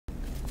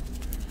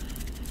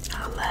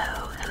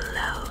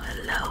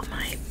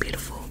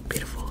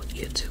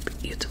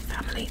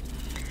family.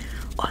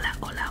 Hola,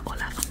 hola,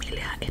 hola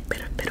familia.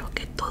 Espero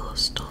que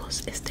todos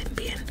estén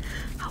bien.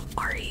 How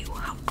are you?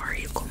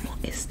 ¿Cómo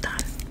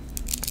están?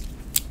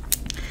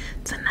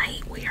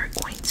 Tonight we are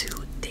going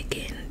to dig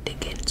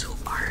into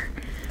our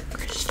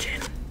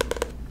Christian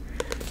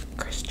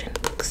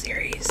book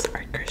series,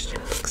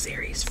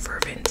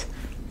 FerVent.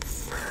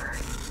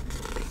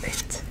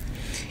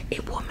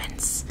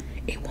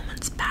 A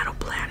woman's battle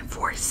plan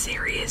for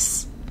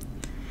serious,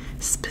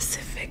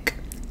 specific,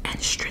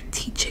 and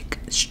strategic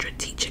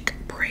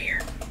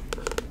prayer.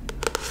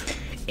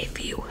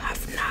 If you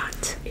have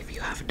not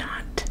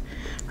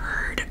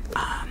heard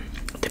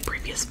the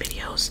previous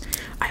videos,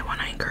 I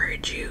want to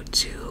encourage you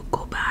to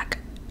go back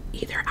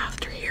either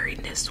after hearing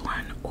this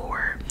one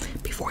or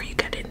before you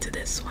get into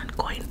this one,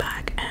 going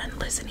back and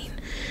listening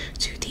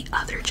to the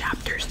other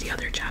chapters.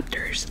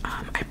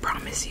 I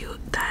promise you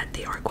that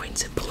they are going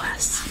to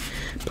bless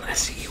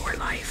your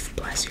life.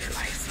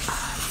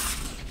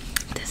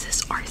 This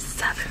is our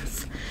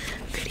seventh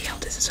video.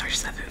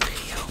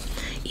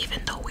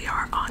 Even though we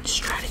are on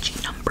strategy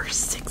number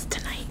 6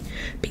 tonight,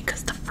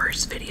 because the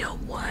first video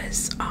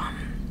was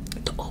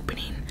the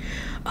opening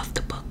of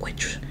the book,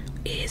 which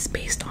is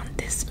based on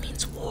This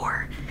Means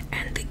War,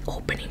 and the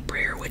opening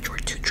prayer, which were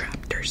two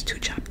chapters,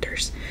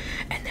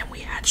 and then we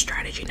had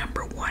strategy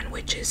number 1,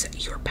 which is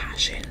your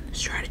passion.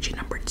 Strategy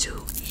number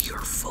 2, your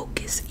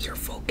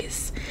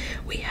focus.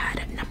 We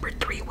had number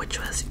 3, which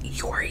was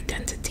your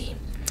identity.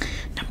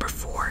 Number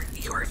 4,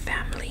 your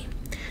family.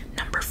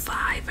 Number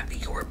 5,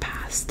 your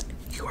past,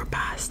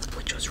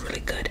 which was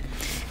really good.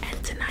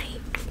 And tonight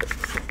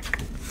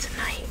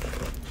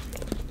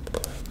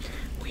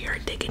we are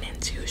digging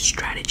into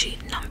strategy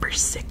number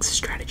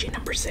 6.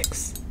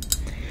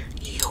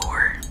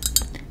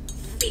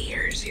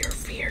 Your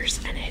fears,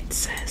 and it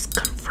says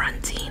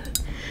confronting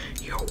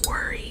your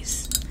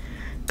worries,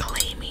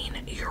 claiming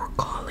your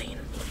calling.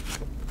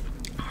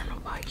 I don't know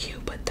about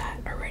you, but that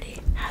already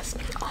has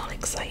me all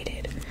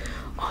excited.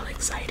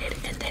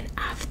 And then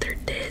after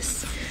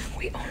this,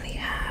 we only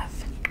have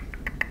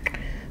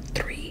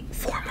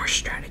 4 more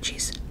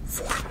strategies.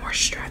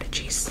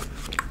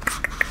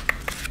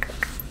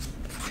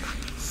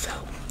 So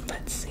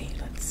let's see. I'm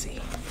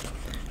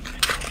gonna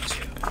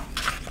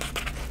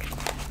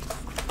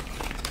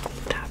go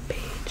to that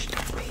page.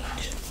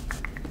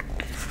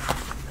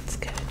 Let's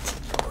get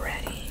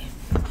ready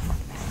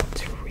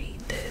to read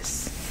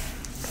this.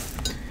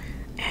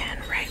 And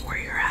right where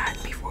you're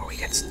at, before we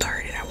get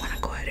started, I want to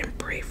go ahead and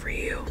pray for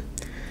you.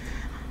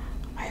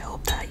 I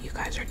hope that you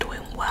guys are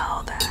doing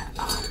well, that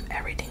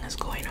everything is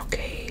going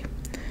okay.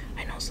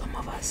 I know some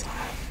of us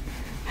have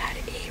had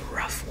a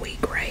rough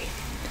week, right?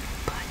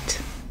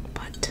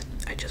 But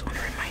I just want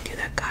to remind you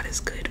that God is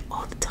good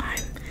all the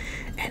time,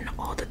 and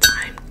all the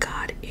time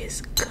God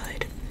is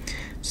good.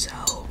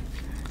 So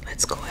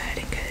let's go ahead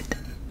and get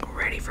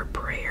ready for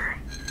prayer.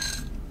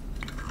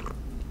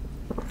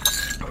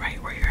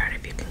 Right where you're at,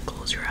 if you can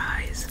close your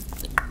eyes.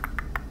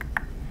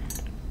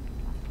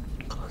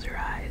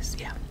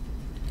 Yeah.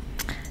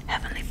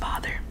 Heavenly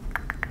Father,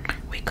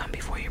 we come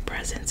before your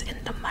presence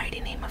in the mighty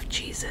name of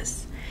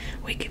Jesus.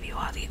 We give you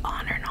all the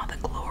honor and all the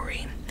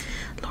glory.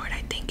 Lord,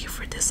 I thank you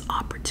for this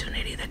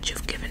opportunity that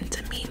you've given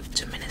to me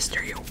to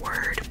minister your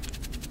word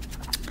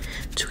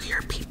to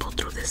your people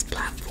through this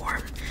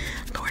platform.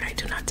 Lord, I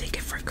do not take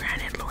it for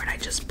granted. Lord, I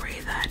just pray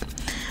that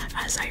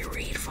as I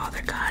read,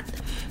 Father God,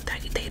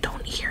 that they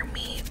don't hear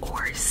me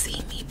or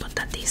see me, but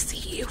that they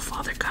see you,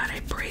 Father God.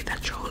 I pray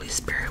that your Holy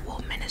Spirit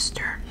will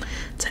minister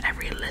to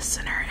every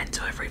listener and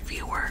to every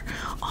viewer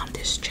on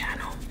this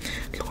channel.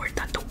 Lord,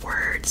 that the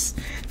words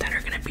that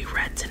are going to be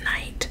read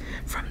tonight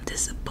from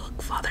this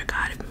book, Father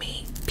God,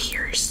 may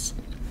pierce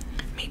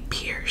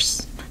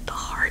the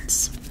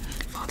hearts,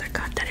 Father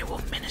God, that it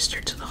will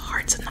minister to the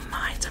hearts and the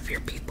minds of your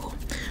people.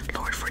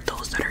 Lord, for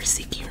those that are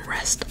seeking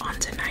rest on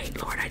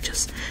tonight, Lord, I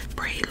just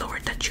pray,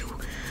 Lord, that you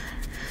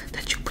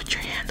put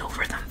your hand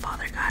over them,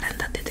 Father God, and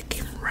that they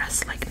can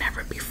rest like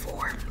never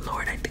before.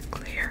 Lord, I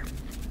declare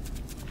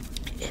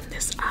in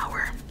this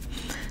hour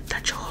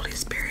that your Holy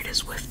Spirit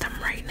is with them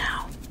right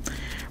now,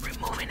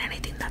 removing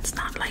anything that's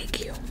not like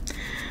you,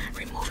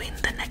 removing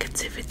the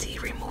negativity,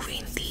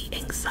 removing the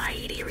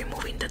anxiety,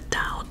 removing the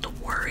doubt, the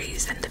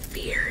worries, and the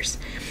fears.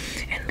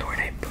 And Lord,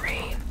 I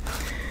pray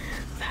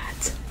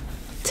that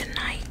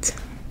tonight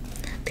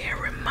they are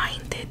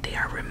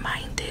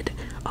reminded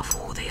of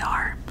who they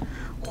are,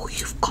 who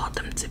you've called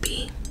them to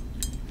be,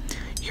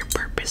 your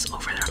purpose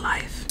over their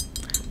life,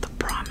 the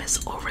promise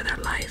over their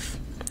life,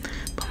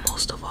 but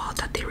most of all,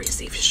 that they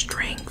receive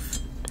strength.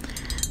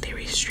 They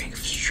receive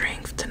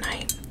strength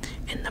tonight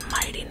in the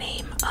mighty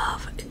name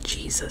of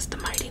Jesus.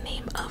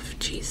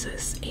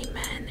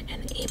 Amen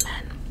and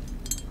amen.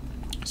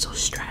 So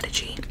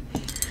strategy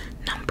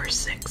number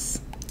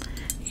 6,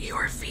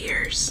 your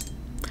fears,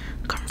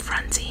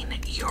 confronting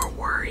your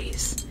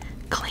worries,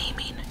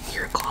 claiming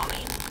your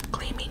calling.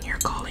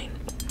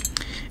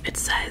 It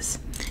says,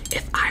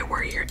 if I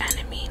were your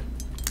enemy,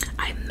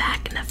 I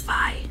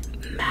magnify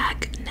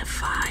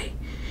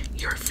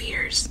your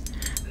fears,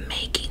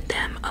 making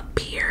them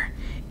appear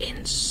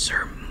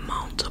insurmountable.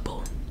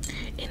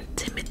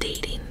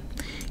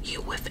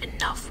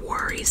 enough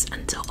worries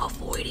until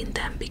avoiding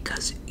them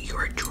because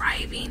you're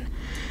driving,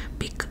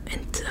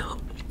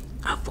 until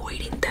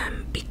avoiding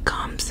them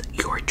becomes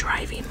your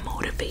driving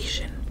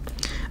motivation.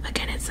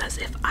 Again, it says,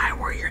 if I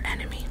were your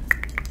enemy,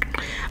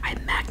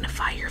 I'd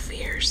magnify your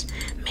fears,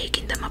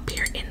 making them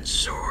appear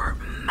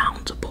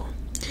insurmountable,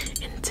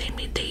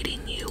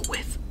 intimidating you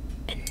with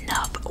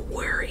enough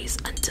worries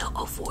until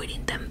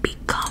avoiding them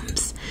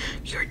becomes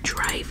your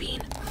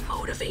driving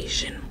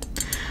motivation.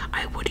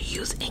 I would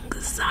use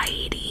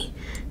anxiety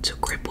to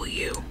cripple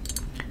you,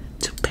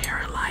 to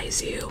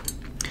paralyze you,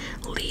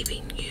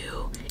 leaving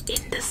you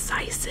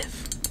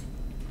indecisive,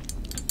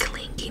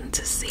 clinging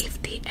to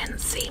safety and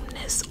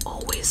sameness,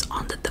 always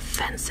on the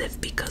defensive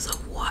because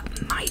of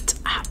what might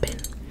happen.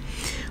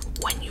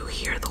 When you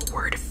hear the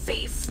word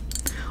faith,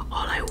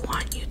 all I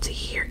want you to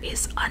hear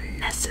is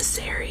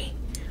unnecessary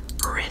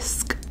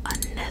risk.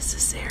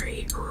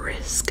 Unnecessary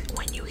risk.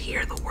 When you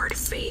hear the word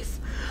faith,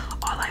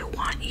 all I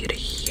want you to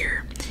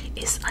hear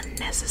is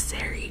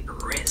unnecessary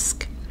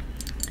risk.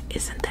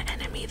 Isn't the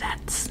enemy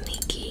that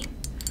sneaky?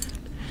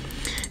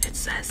 It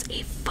says,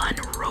 a fun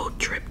road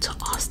trip to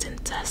Austin,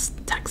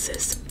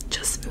 Texas.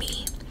 Just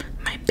me,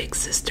 my big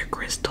sister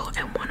Crystal,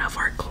 and one of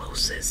our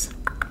closest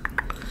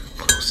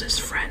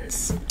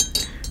friends,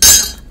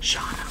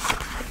 Shauna.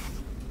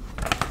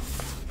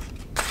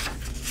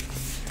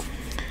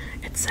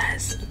 It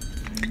says,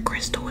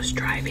 Crystal was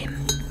driving.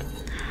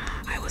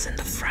 I was in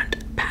the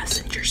front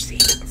passenger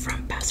seat,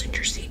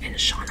 and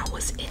Shauna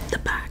was in the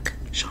back.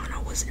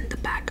 Shauna was in the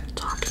back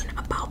talking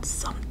about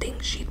something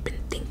she'd been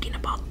thinking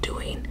about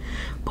doing,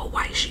 but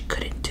why she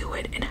couldn't do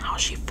it and how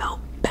she felt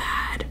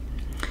bad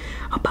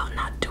about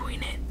not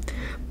doing it,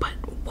 but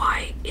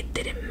why it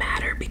didn't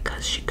matter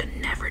because she could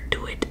never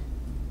do it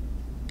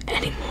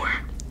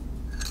anymore.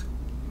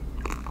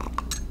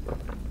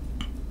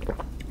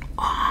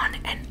 On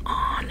and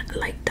on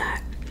like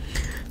that.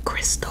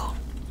 Crystal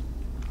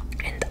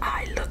and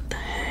I looked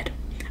ahead,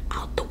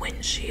 out the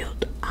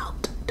windshield,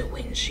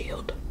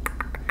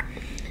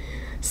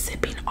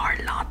 sipping our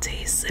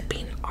lattes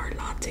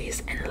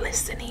and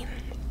listening,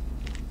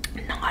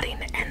 nodding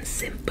in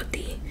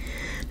sympathy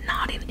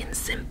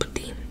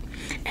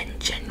and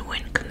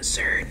genuine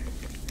concern.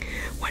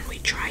 When we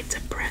tried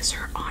to press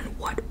her on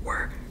what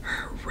were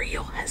her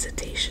real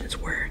hesitations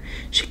were,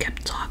 she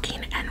kept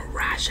talking and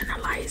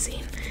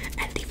rationalizing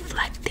and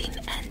deflecting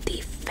and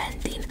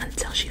defending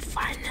until she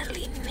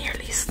finally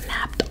nearly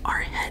snapped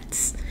our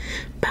heads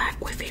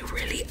back with a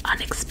really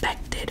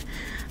unexpected,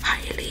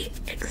 highly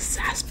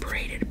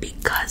exasperated,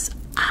 because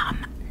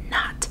I'm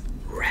not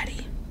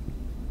ready.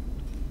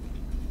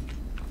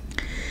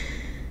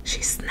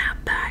 She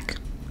snapped back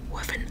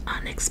with an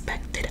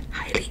unexpected,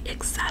 highly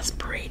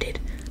exasperated,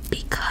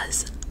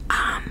 because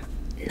I'm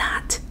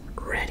not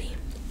ready.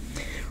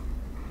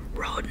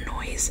 Road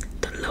noise,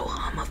 the low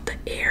hum of the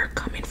air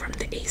coming from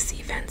the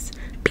AC vents,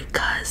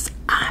 because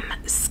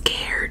I'm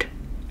scared.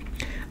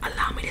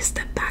 Allow me to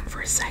step back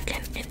for a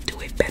second and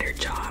do a better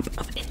job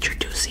of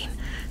introducing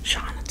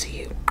Shauna to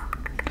you.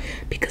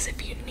 Because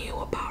if you knew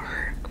about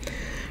her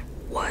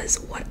was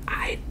what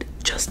I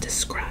just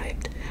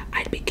described,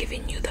 I'd be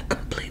giving you the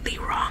completely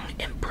wrong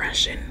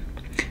impression.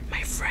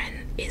 My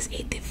friend is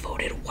a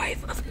devoted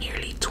wife of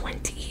nearly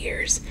 20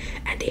 years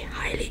and a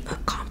highly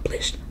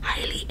accomplished,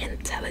 highly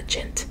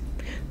intelligent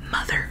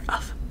mother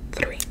of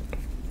 3.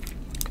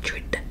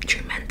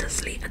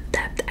 Tremendously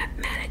adept at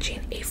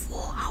managing a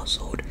full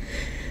household,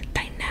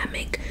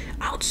 dynamic,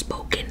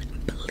 outspoken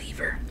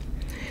believer,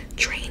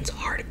 trains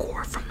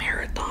hardcore for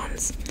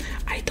marathons.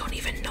 I don't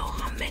even know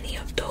how many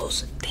of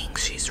those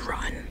things she's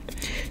run.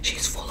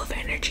 She's full of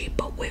energy,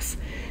 but with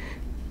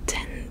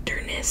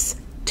tenderness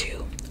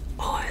too,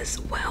 as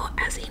well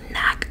as a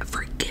knack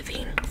for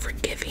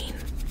forgiving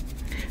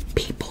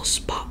people,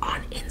 spot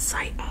on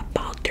insight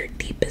about their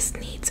deepest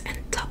needs and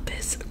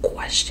toughest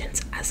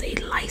questions as a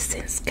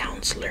licensed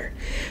counselor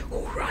who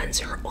runs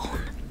her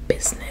own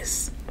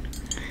business.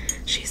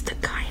 She's the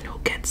kind who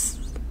gets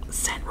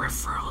sent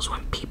referrals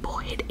when people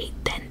hit a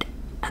dead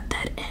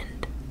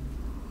end.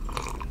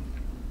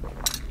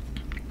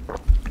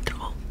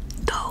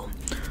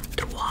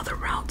 Through all the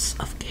routes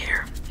of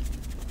care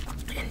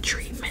and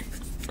treatment,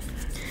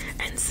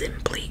 and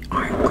simply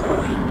aren't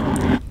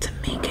going to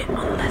make it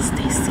unless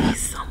they see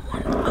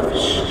someone of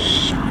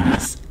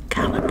Shauna's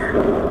caliber.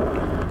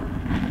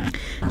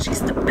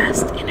 She's the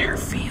best in her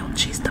field.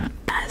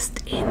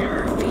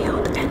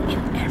 And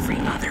in every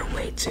other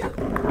way too.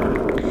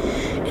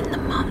 In the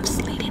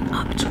months leading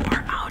up to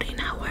our outing,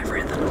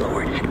 however, the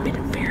Lord had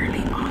been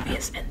fairly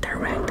obvious and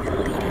direct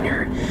in leading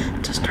her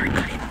to start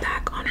cutting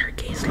back on her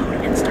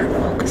caseload and start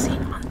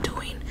focusing on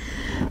doing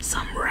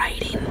some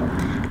writing,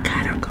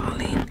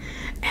 cataloging,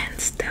 and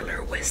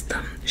stellar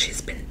wisdom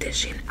she's been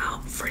dishing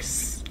out for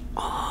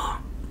all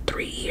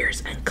 3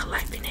 years and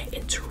collecting it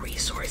into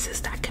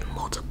resources that can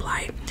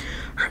multiply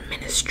her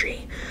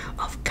ministry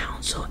of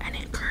counsel and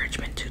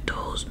encouragement to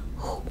those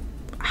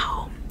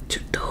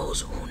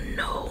who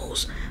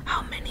knows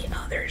how many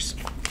others.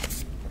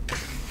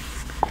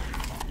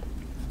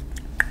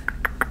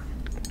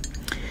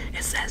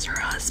 It says her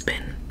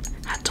husband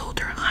had told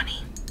her, honey,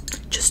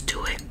 just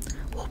do it.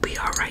 We'll be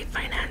alright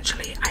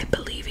financially. I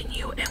believe in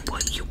you and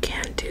what you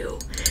can do.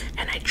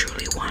 And I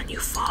truly want you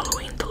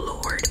following the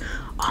Lord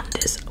on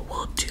this.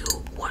 We'll do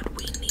what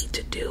we need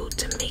to do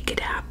to make it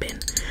happen.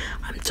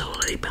 I'm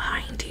totally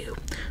behind you.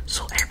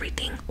 So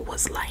everything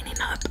was lining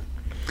up.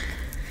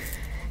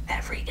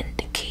 Every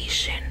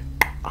indication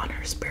on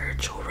her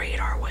spiritual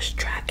radar was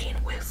tracking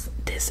with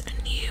this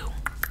new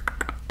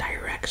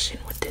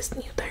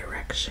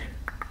direction.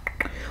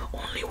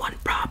 Only one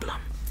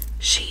problem.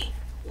 She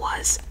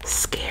was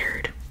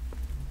scared.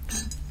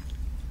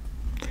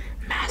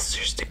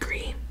 Master's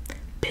degree,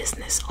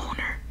 business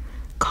owner,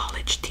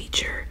 college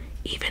teacher,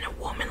 even a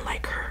woman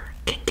like her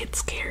can get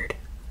scared.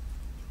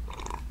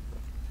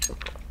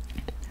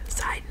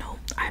 Side note,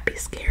 I'd be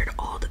scared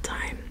all the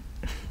time.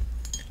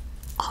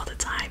 All the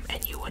time,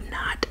 and you would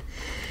not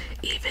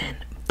even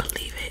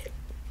believe it.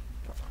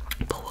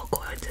 But we'll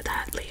go into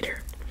that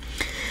later.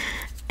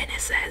 And it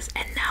says,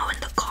 and now in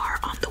the car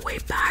on the way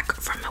back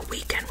from a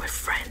weekend with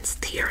friends,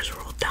 tears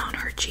rolled down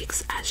her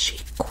cheeks as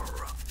she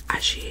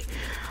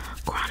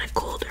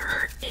chronicled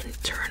her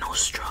internal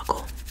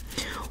struggle.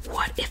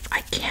 What if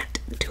I can't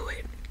do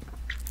it?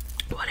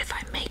 What if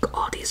I make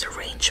all these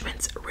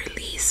arrangements,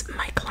 release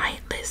my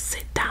client list,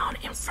 sit down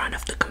in front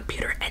of the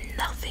computer, and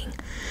nothing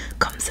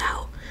comes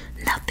out?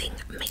 Nothing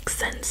makes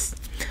sense.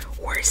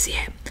 Worse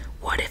yet,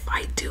 what if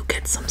I do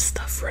get some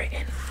stuff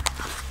written?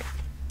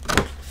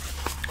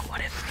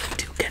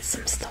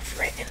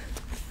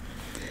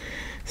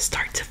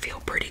 Start to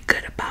feel pretty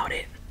good about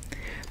it,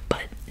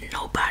 but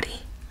nobody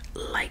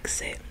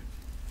likes it.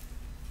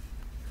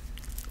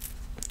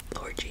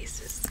 Lord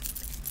Jesus,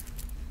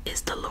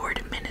 is the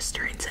Lord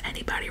ministering to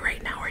anybody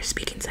right now or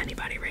speaking to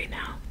anybody right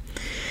now?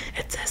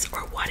 It says,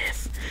 or what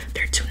if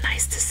they're too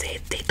nice to say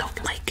they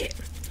don't like it,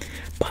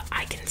 but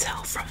I can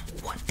tell from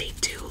what they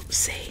do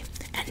say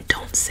and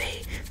don't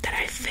say that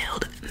I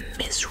failed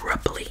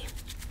miserably.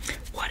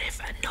 What if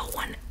no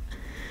one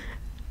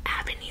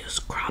avenues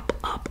crop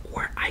up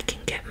where I can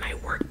get my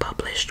work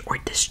published or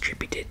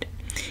distributed?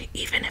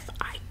 Even if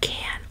I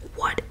can,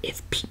 what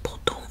if people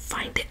don't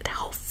find it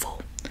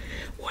helpful?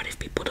 What if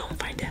people don't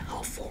find it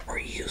helpful or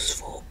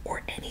useful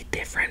or any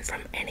different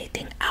from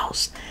anything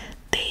else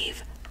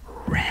they've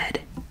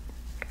read?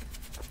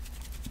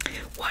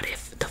 What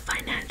if the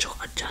financial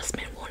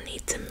adjustment we'll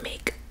need to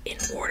make in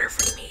order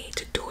for me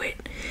to do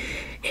it,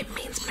 it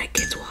means my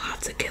kids will have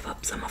to give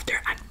up some of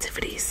their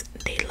activities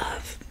they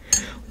love?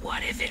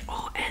 What if it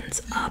all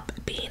ends up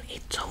being a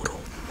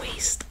total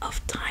waste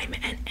of time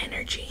and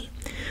energy?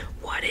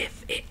 What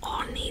if it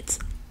all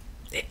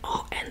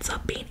ends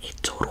up being a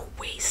total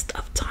waste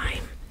of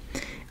time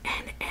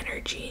and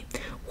energy?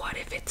 What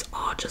if it's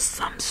all just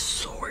some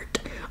sort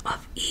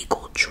of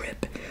ego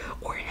trip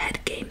or head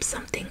game,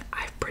 something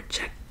I've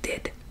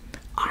projected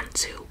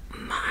onto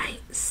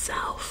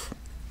myself?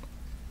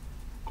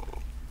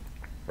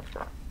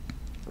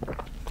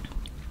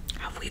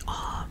 Have we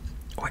all,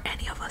 or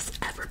any of us,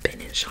 ever been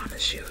in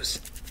Shauna's shoes?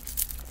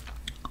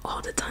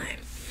 All the time.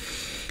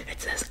 It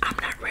says, I'm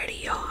not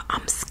ready, y'all.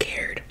 I'm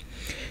scared.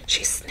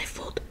 She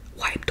sniffled,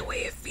 wiped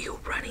away a few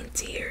running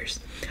tears.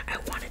 I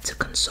wanted to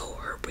console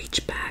her,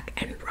 reach back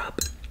and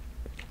rub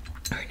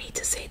her knee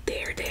to say,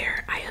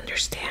 there, I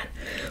understand.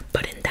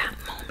 But in that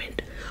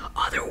moment,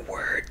 other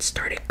words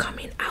started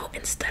coming out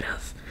instead,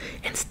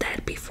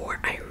 before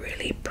I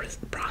really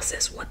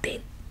processed what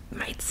they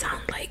might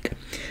sound like,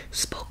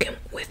 spoken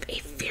with a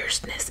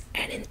fierceness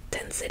and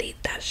intensity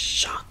that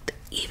shocked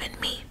even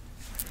me.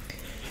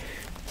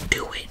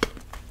 Do it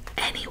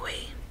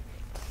anyway,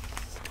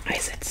 I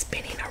said,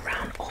 spinning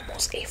around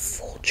almost a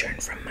full turn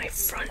from my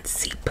front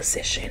seat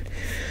position,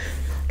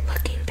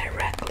 looking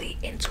directly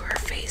into her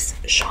face.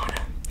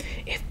 Shauna,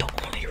 if the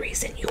only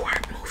reason you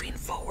aren't moving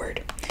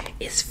forward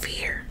is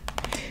fear,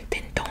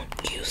 then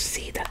don't you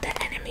see that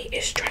the enemy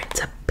is trying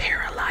to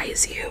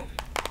paralyze you?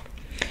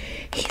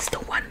 He's the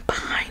one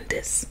behind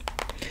this.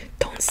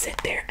 Don't sit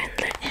there and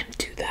let him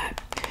do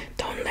that.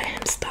 Don't let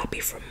him stop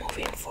you from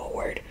moving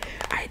forward.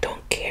 I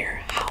don't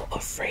care how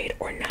afraid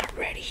or not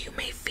ready you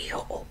may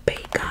feel.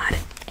 Obey God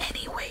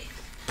anyway.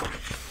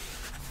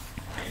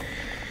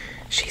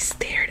 She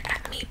stared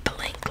at me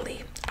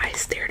blankly. I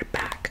stared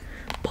back,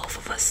 both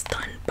of us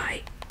stunned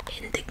by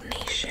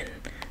indignation.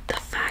 The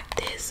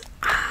fact is,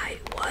 I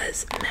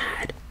was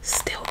mad,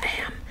 still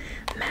am,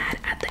 mad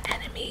at the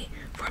enemy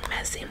for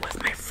messing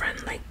with my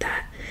friend like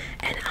that,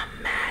 and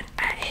I'm mad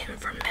at him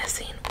for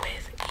messing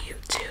with you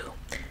too,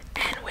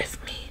 and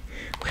with me,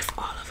 with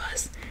all of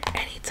us.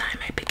 Anytime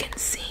I begin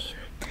seeing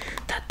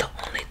that the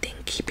only thing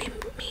keeping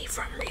me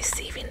from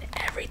receiving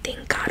everything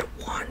God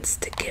wants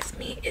to give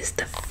me is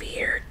the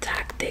fear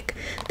tactic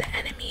the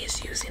enemy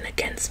is using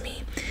against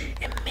me,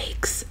 it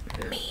makes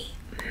me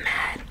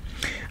mad.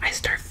 I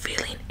start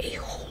feeling a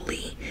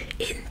holy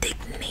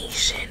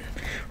indignation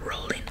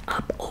rolling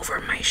up over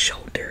my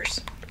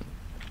shoulders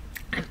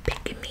and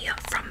picking me up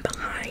from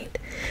behind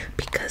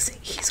because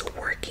he's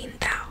working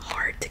that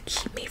hard to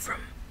keep me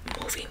from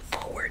moving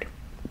forward.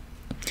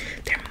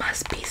 There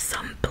must be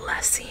some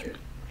blessing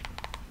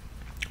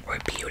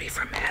duty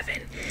from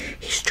heaven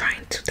he's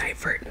trying to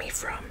divert me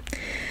from.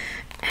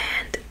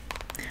 And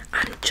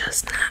I'm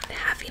just not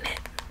having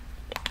it.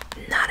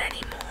 Not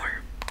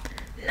anymore.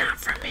 Not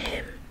from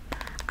him.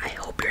 I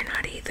hope you're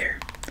not either.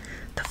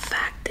 The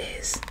fact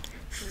is,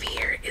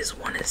 fear is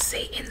one of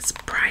Satan's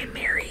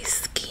primary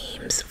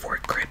schemes for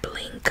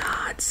crippling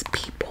God's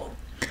people.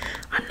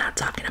 I'm not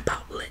talking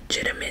about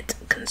legitimate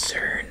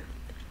concern.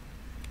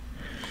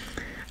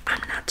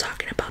 I'm not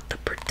talking about the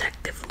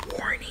protective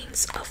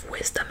warnings of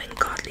wisdom and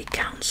godly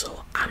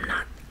counsel.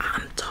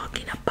 I'm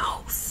talking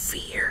about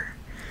fear.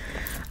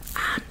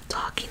 I'm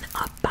talking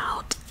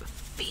about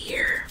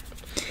fear.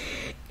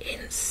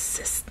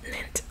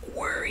 Insistent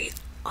worry,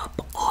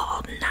 up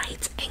all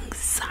night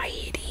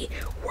anxiety,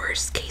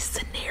 worst case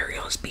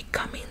scenarios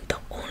becoming the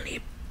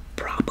only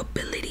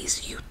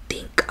probabilities you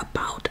think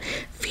about.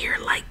 Fear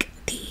like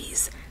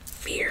these.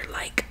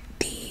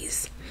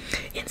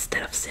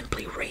 Instead of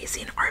simply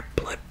raising our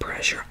blood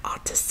pressure,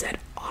 ought to set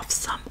off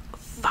some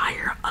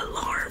fire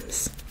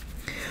alarms.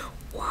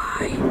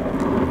 Why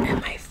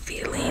am I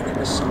feeling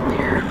so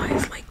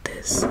paralyzed like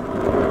this?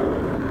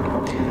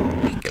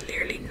 We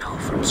clearly know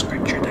from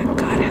scripture that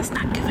God has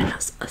not given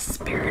us a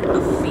spirit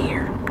of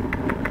fear,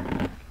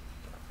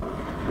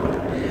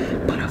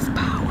 but of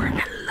power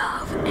and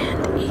love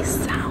and a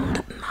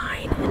sound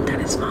mind. And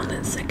that is found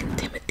in 2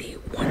 Timothy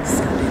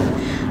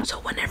 1:7. So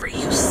whenever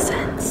you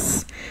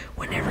sense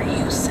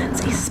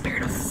a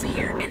spirit of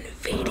fear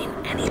invading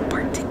any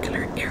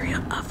particular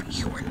area of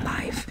your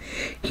life,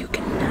 you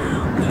can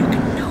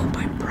know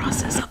by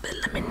process of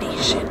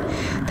elimination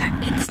that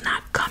it's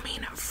not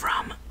coming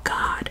from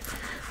God.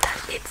 That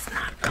it's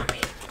not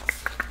coming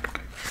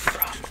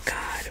from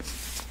God.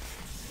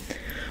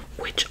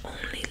 Which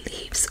only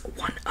leaves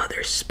one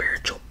other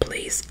spiritual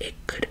place it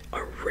could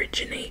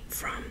originate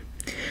from,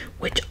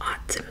 which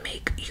ought to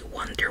make you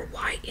wonder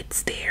why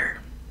it's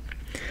there.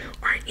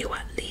 Aren't you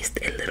at least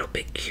a little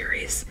bit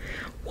curious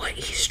what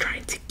he's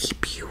trying to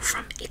keep you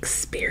from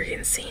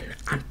experiencing?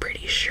 I'm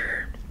pretty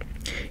sure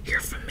you're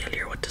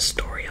familiar with the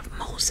story of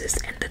Moses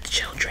and the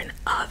children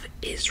of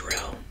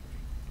Israel,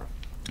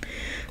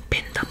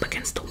 pinned up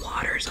against the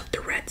waters of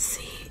the Red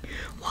Sea,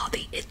 while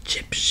the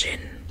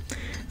Egyptian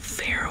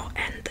Pharaoh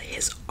and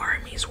his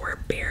armies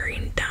were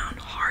bearing down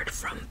hard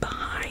from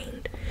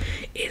behind.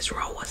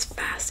 Israel was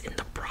fast in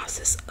the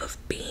process of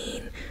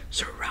being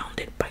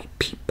surrounded by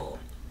people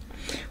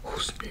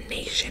whose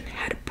nation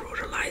had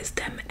brutalized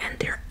them and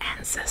their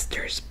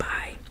ancestors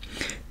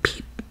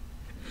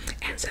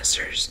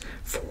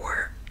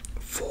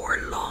for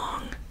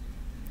long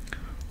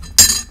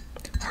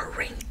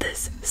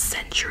horrendous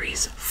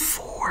centuries.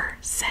 4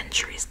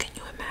 centuries, can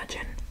you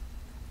imagine?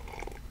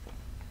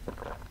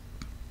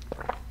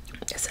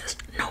 It says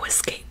no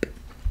escape,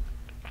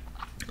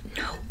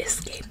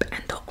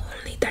 and the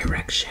only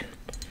direction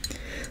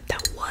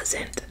that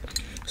wasn't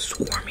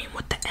swarming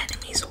with the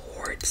enemy's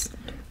hordes,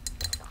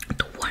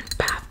 the one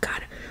path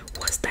God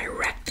was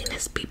directing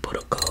his people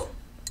to go,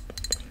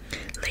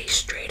 lay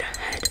straight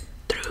ahead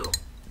through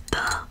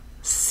the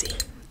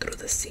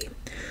sea.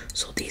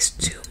 So these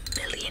 2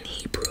 million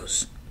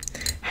Hebrews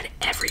had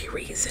every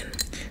reason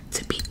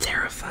to be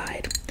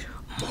terrified,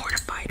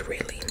 mortified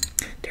really.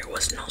 There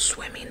was no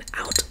swimming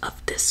out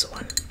of this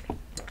one.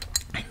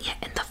 And yet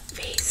in the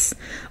face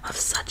of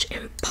such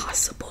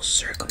impossible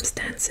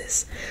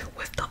circumstances,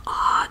 with the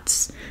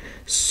odds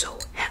so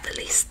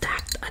heavily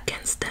stacked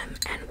against them,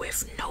 and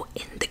with no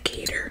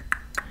indicator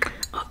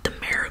of the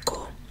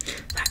miracle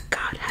that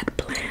God had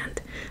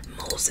planned,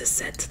 Moses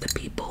said to the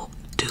people,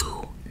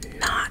 "Do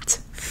not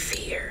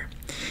fear."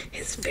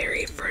 His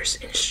very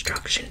first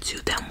instruction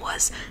to them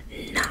was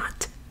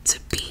not to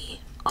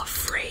be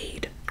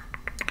afraid.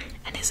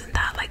 And isn't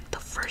that like the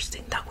first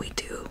thing that we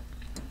do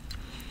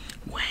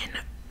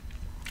when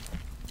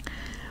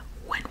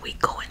we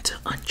go into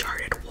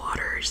uncharted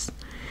waters?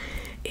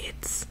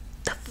 It's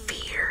the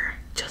fear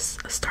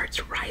just starts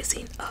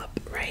rising up,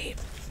 right?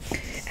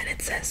 And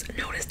it says,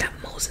 notice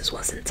that Moses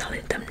wasn't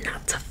telling them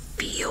not to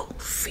feel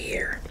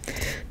fear.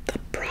 The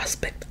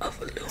prospect of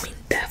looming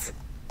death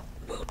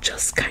will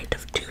just kind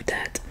of do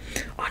that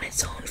on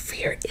its own.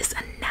 Fear is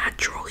a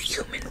natural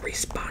human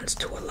response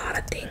to a lot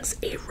of things,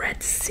 a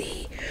Red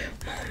Sea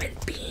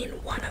moment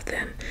being one of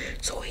them.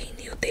 So he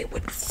knew they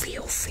would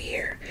feel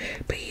fear,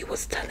 but he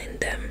was telling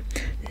them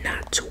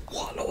not to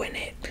wallow in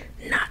it,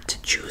 not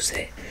to choose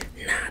it,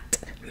 not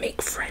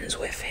make friends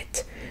with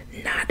it,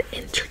 not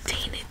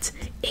entertain it,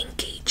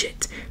 engage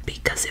it,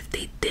 because if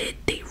they did,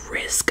 they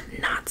risk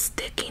not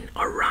sticking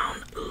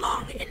around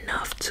long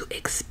enough to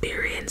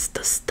experience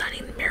the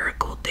stunning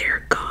miracle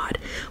their God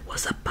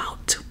was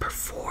about to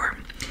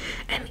perform.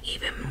 And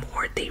even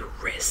more, they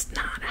risk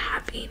not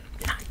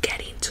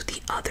getting to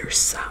the other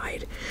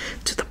side,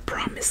 to the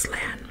promised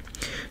land,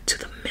 to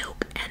the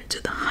milk and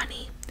to the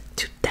honey,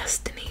 to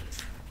destiny.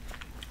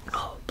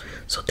 Oh,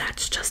 so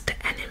that's just the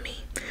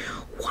enemy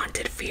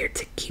wanted fear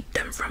to keep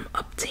them from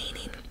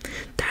obtaining.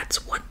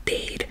 That's what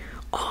they'd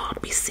all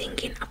be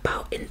singing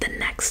about in the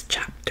next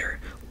chapter,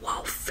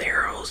 while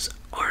Pharaoh's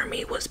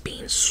army was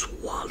being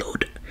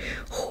swallowed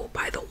whole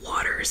by the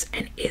waters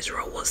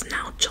was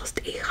now just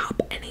a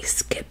hop and a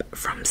skip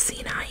from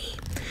Sinai.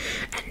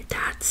 And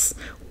that's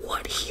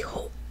what he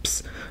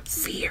hopes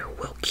fear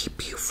will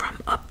keep you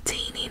from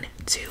obtaining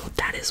to.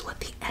 That is what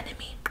the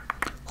enemy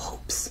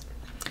hopes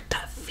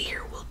that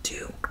fear will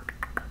do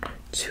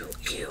to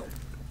you.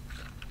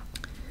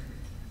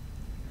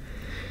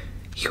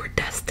 Your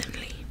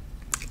destiny.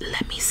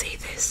 Let me say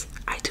this.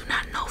 I do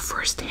not know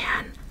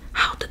firsthand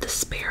how the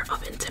despair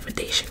of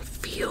intimidation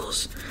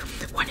feels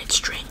when it's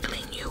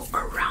strangling you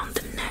around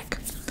the neck.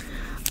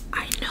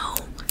 I know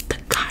the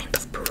kind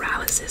of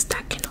paralysis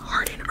that can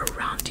harden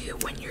around you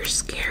when you're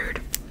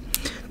scared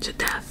to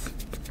death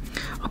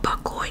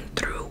about going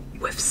through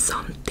with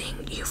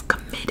something you've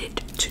committed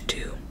to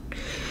do,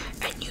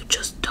 and you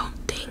just don't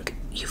think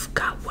you've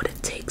got what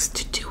it takes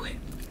to do it.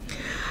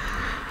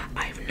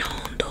 I've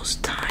known those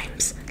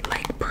times,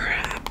 like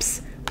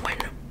perhaps when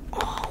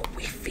all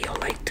we feel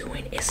like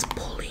doing is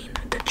pulling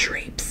the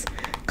drapes,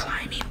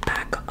 climbing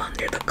back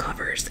under the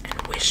covers,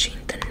 and wishing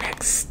the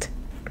next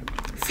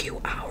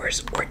few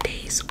hours or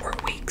days or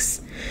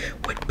weeks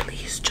would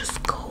please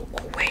just go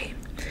away.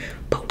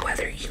 But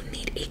whether you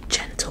need a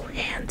gentle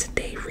hand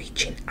today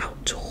reaching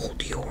out to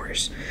hold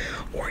yours,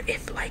 or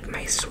if, like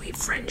my sweet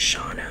friend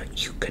Shauna,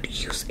 you could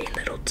use a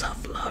little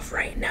tough love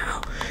right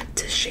now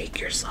to shake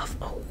yourself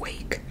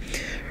awake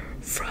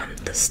from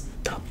the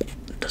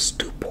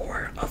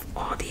stupor of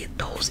all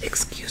those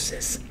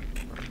excuses,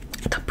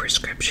 the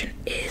prescription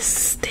is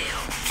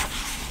still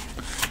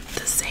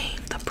the same.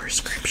 The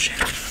prescription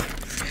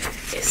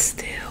is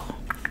still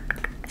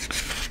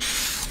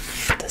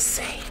the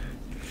same.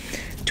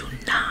 Do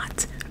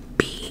not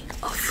be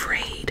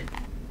afraid.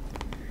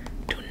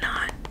 Do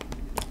not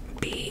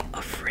be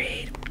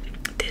afraid.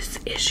 This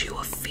issue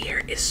of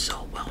fear is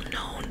so well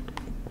known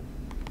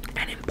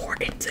and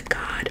important to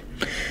God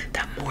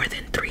that more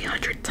than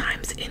 300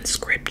 times in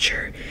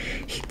scripture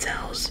he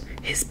tells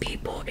his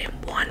people in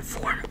one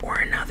form or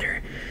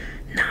another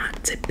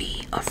not to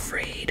be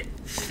afraid.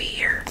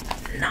 Fear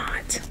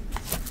not.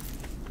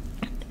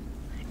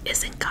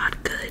 Isn't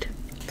God good?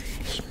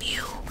 He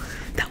knew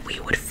that we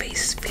would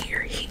face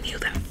fear. He knew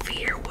that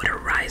fear would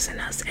arise in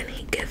us, and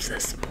he gives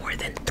us more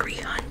than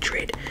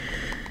 300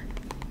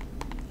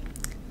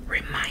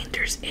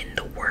 reminders in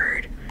the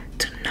word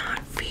to not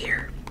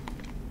fear.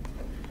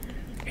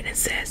 And it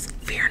says,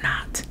 fear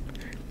not,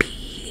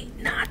 be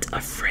not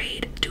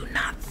afraid, do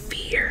not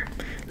fear.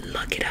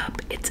 Look it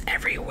up, it's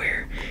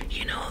everywhere.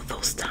 You know,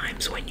 those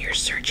times when you're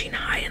searching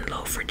high and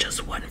low for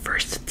just one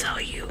verse to tell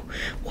you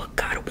what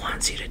God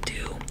wants you to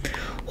do.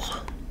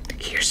 Well,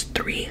 here's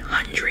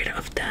 300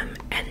 of them,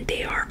 and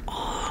they are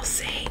all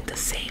saying the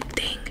same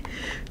thing.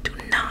 Do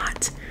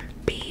not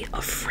be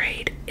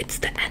afraid. It's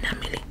the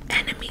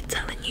enemy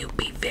telling you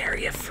be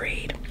very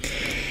afraid.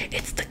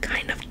 It's the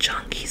kind of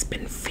junk he's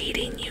been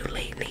feeding you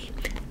lately.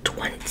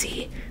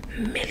 20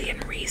 million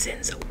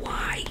reasons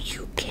why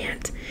you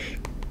can't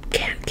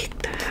kick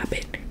the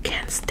habit,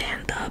 can't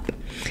stand up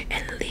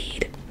and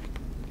lead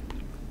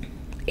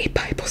a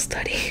Bible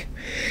study,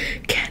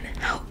 can't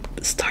help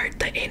start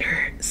the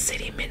inner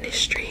city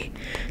ministry,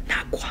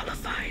 not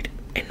qualified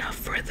enough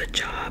for the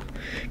job,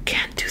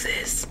 can't do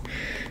this,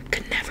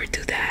 could never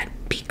do that,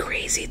 be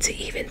crazy to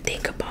even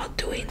think about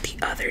doing the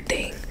other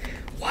thing,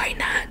 why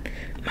not,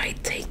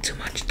 might take too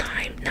much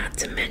time, not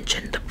to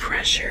mention the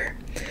pressure,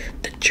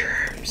 the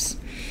germs.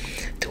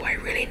 Do I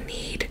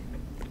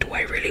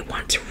really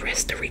want to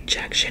risk the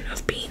rejection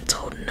of being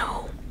told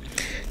no?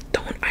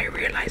 Don't I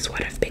realize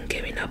what I've been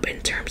giving up in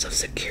terms of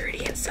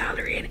security and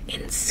salary and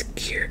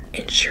insecure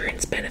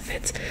insurance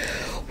benefits?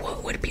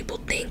 What would people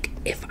think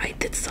if I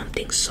did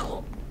something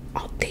so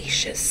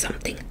audacious,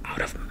 something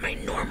out of my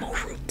normal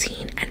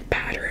routine and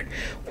pattern?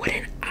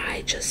 Wouldn't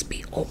I just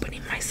be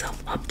opening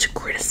myself up to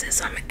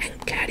criticism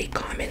and catty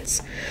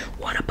comments?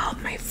 What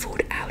about my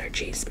food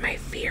allergies, my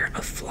fear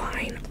of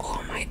flying,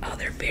 all my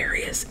other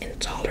various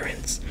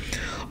intolerance?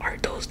 Are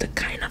those the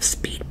kind of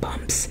speed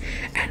bumps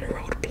and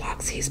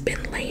roadblocks he's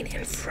been laying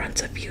in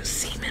front of you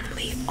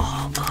seemingly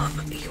all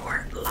of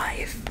your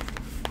life?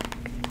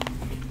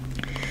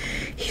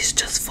 He's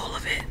just full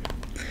of it,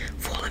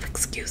 full of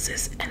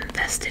excuses, and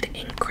invested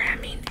in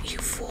cramming you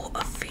full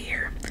of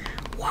fear.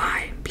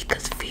 Why?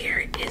 Because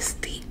fear is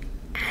the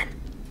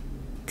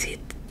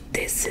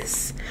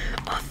antithesis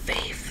of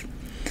faith.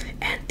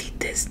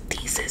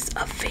 Antithesis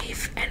of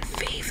faith, and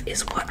faith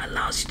is what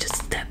allows you to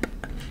step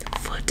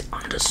foot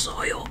on the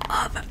soil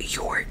of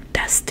your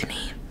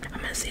destiny.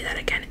 I'm gonna say that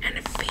again. And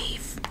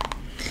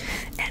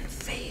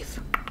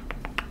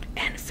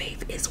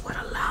faith is what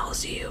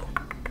allows you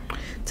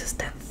to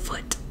step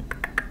foot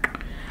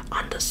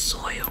on the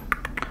soil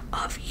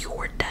of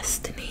your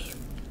destiny.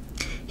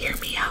 Hear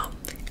me out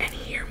and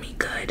hear me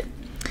good.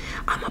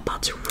 I'm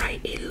about to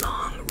write a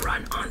long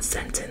run-on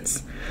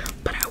sentence,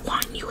 but I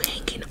want you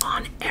hanging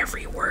on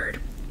every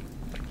word.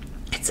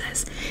 It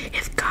says,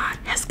 if God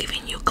has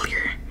given you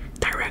clear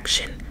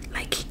direction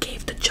like he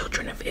gave the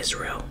children of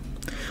Israel,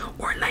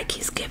 or like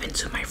he's given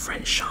to my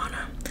friend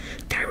Shauna,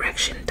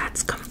 direction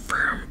that's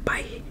confirmed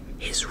by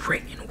his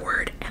written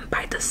word, and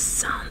by the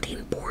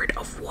sounding board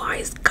of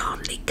wise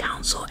godly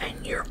counsel.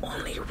 And your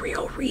only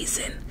real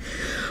reason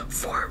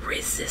for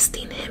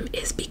resisting him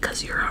is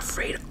because you're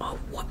afraid of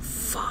what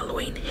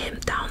following him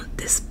down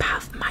this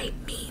path might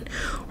mean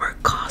or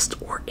cost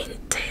or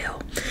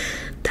entail.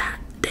 That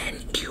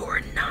then you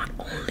are not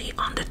only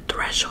on the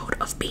threshold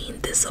of being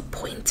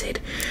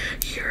disappointed,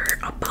 you're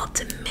about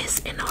to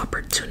miss an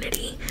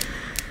opportunity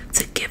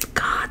to give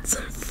God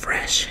some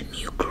fresh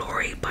new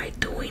glory by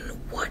doing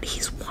what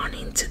he's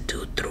wanting to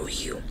do through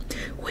you,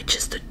 which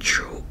is the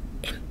true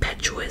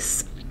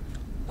impetuous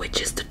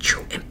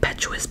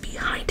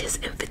behind his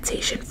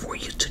invitation for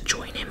you to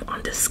join him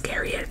on this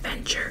scary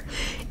adventure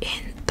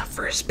in the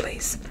first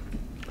place.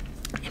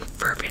 In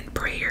fervent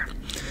prayer,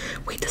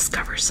 we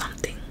discover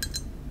something.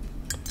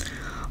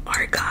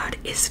 Our God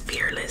is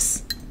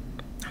fearless.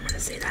 I'm going to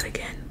say that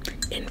again.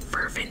 In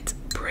fervent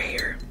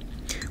prayer,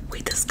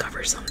 we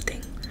discover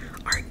something.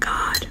 Our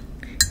God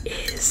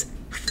is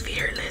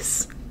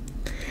fearless.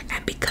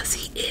 And because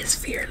he is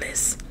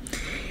fearless,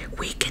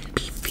 we can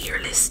be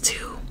fearless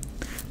too.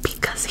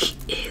 Because he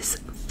is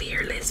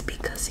fearless.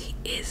 Because he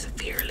is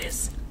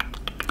fearless,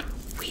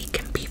 we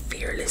can be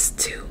fearless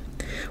too.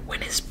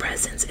 When his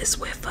presence is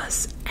with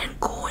us and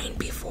going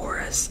before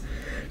us,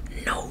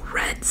 no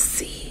Red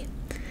Sea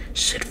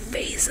should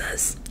faze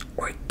us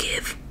or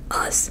give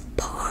us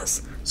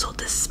pause. So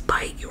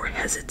despite your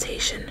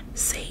hesitation,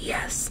 say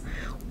yes,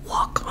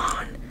 walk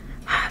on,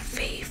 have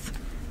faith,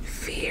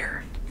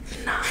 fear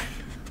not.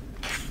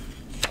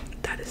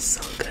 That is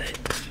so good.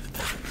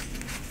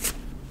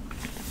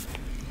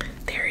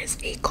 There is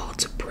a call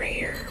to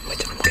prayer,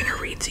 which I'm going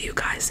to read to you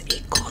guys.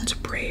 A call to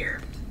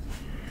prayer.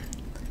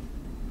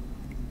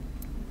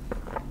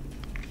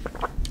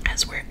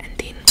 As we're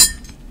ending,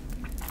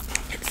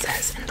 it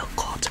says in the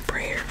call to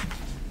prayer,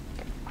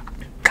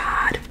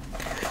 God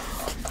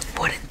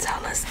wouldn't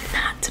tell us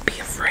not to be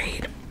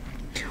afraid,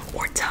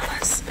 or to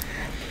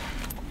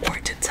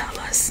tell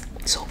us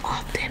so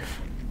often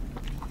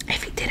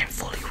if he didn't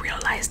fully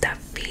realize that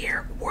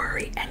fear,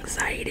 worry,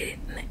 anxiety,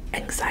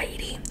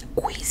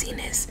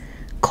 queasiness,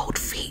 cold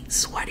feet,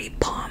 sweaty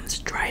palms,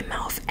 dry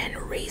mouth, and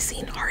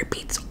racing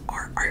heartbeats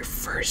are our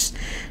first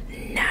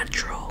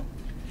natural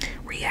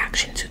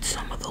reaction to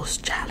some of those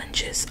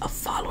challenges of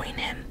following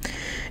him,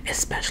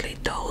 especially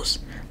those,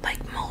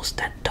 like most,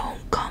 that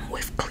don't come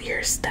with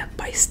clear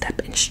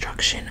step-by-step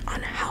instruction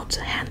on how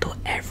to handle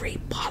every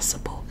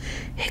possible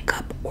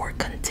hiccup or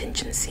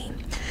contingency.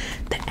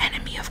 The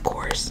enemy, of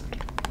course,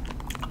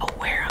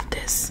 aware of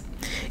this,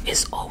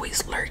 is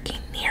always lurking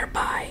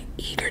nearby,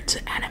 eager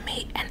to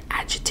animate and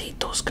agitate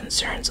those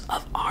concerns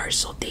of ours,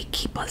 so they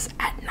keep us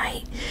at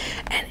night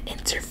and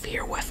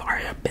interfere with our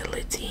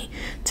ability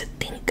to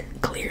think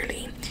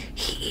clearly.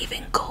 He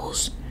even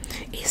goes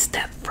a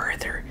step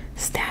further,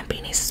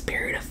 stamping a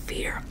spirit of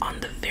fear on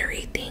the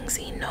very things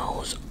he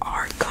knows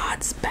are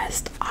God's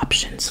best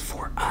options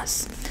for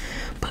us.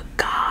 But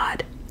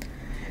God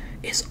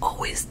is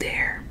always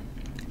there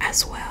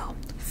as well,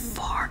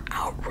 far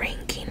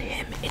outranking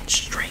him in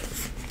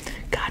strength.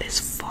 God is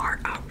far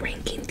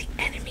outranking the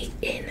enemy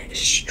in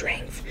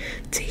strength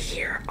to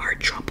hear our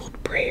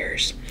troubled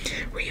prayers,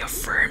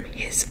 reaffirm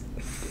his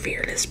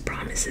fearless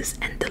promises,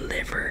 and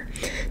deliver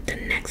the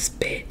next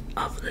bit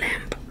of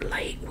lamp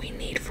light we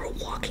need for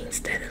walking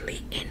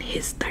steadily in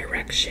his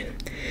direction.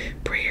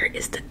 Prayer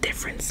is the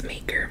difference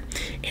maker,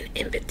 an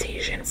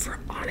invitation for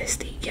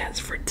honesty, yes,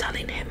 for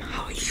telling him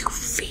how you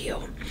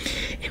feel,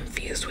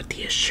 infused with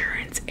the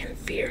assurance and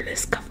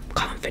fearless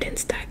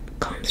confidence that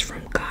comes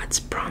from God's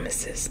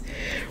promises.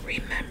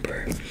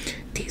 Remember,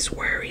 these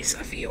worries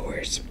of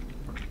yours,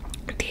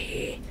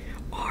 they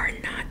are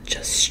not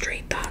just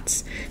stray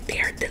thoughts.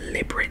 They are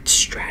deliberate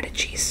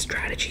strategies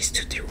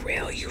to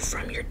derail you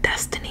from your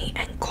destiny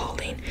and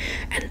calling.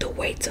 And the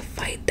way to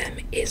fight them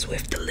is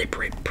with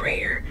deliberate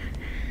prayer,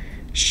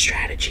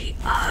 strategy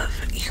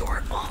of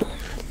your own.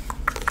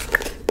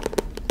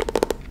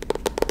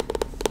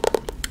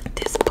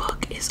 This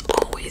book is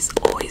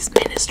always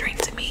ministering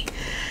to me.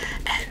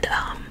 And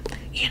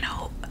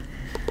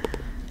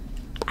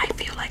I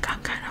feel like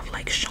I'm kind of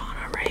like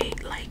Shauna,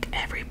 right? Like,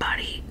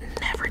 everybody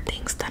never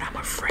thinks that I'm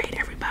afraid.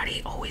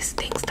 Everybody always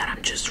thinks that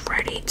I'm just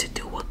ready to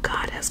do what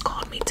God has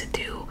called me to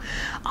do,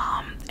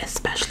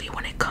 especially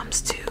when it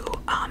comes to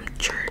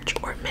church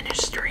or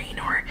ministering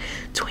or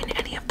doing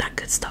any of that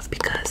good stuff,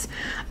 because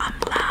I'm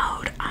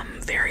loud,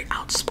 I'm very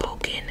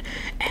outspoken,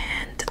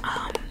 and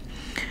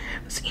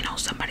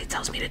somebody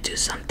tells me to do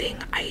something,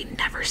 I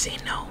never say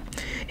no.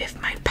 If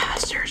my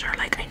pastors are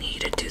like, I need you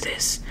to do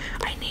this,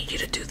 I need you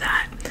to do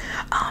that,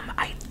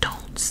 I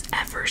don't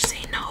ever say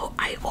no.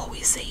 I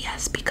always say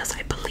yes, because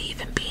I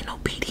believe in being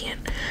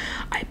obedient.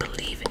 I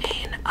believe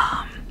in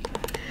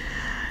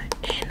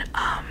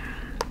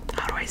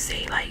how do I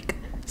say, like,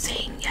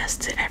 saying yes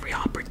to every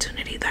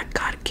opportunity that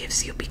God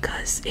gives you,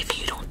 because if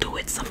you don't do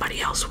it,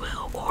 somebody else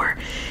will, or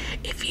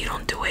if you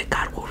don't do it,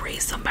 God will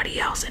raise somebody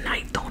else. And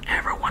I don't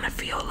ever want to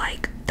feel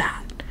like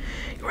that,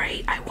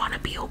 right? I want to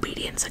be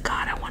obedient to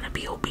God. I want to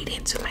be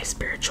obedient to my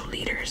spiritual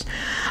leaders.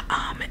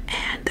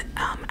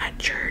 At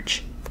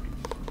church,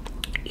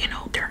 you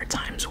know, there are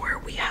times where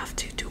we have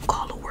to do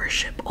call to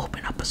worship,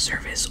 open up a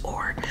service,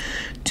 or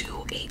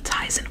do a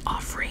tithes and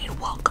offering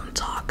welcome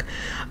talk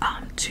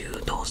to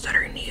those that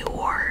are new,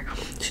 or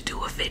to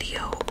do a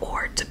video,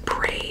 or to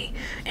pray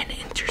and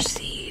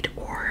intercede,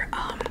 or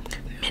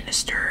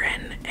minister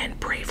and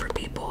pray for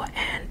people,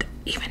 and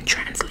even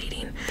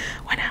translating.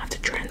 When I have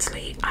to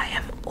translate, I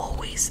am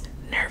always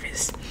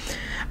nervous.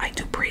 I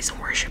do praise and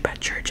worship at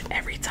church.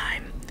 Every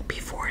time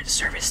before the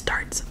service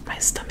starts, my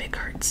stomach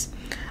hurts.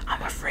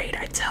 I'm afraid.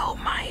 I tell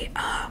my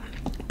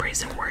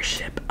praise and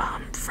worship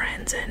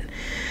friends and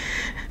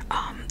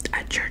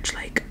at church,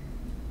 like,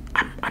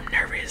 I'm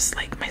nervous,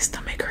 like my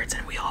stomach hurts,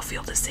 and we all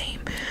feel the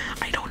same.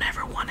 I don't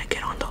ever want to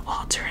get on the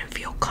altar and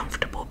feel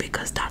comfortable,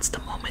 because that's the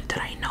moment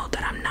that I know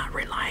that I'm not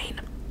relying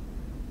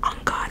on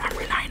God. I'm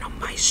relying on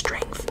my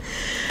strength.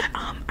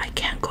 I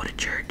can't go to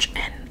church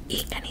and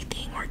eat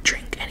anything or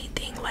drink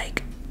anything.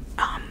 Like,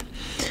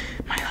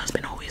 my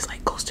husband always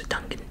like goes to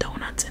Dunkin'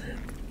 Donuts, and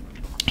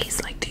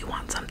he's like, do you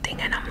want something?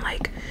 And I'm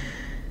like,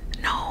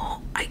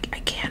 no, I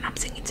can't. I'm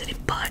singing today.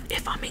 But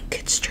if I'm in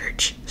kids'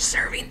 church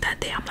serving that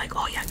day, I'm like,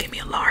 oh yeah, give me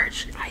a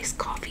large iced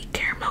coffee,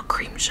 caramel,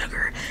 cream,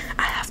 sugar.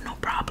 I have no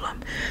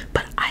problem.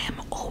 But I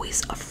am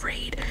always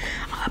afraid.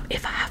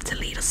 If I have to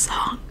lead a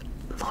song,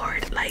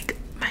 Lord, like,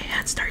 my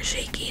hands start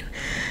shaking.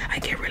 I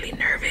get really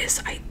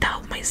nervous. I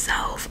doubt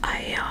myself.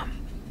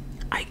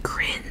 I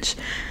cringe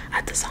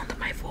at the sound of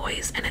my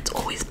voice, and it's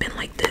always been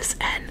like this.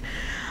 And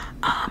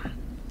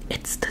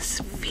it's this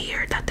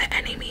fear that the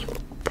enemy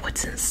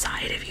puts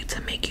inside of you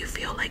to make you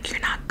feel like you're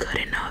not good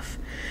enough,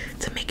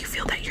 to make you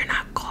feel that you're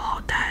not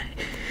called,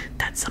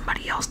 that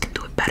somebody else can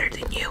do it better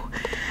than you.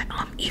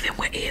 Even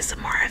with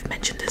ASMR, I've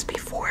mentioned this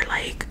before,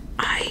 like,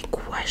 I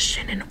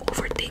question and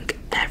overthink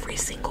every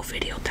single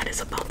video that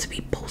is about to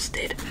be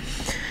posted.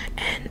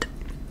 And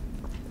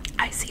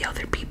I see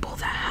other people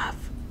that have,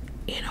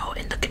 you know,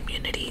 in the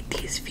community,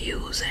 these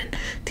views and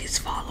these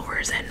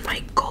followers, and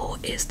my goal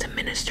is to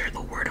minister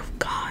the word of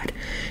God.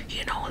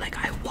 You know, like,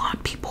 I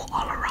want people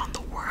all around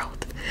the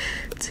world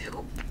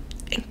to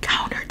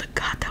encounter the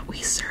God that we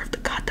serve, the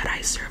God that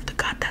I serve, the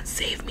God that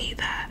saved me,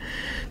 that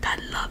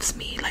loves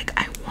me. Like,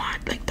 I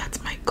want, like,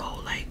 that's my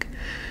goal, like,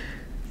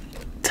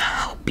 to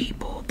help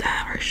people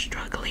that are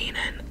struggling,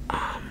 and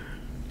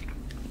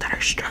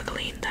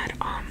that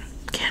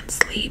can't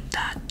sleep,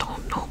 that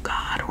don't know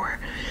God, or,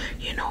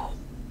 you know,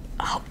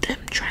 help them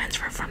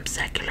transfer from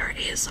secular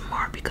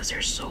ASMR, because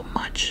there's so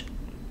much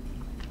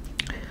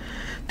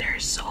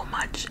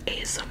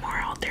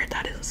ASMR out there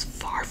that is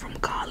far from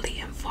godly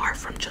and far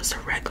from just a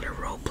regular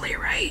role play,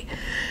 right?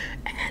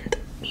 And,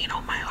 you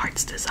know, my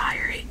heart's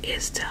desire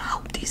is to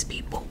help these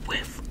people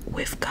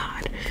with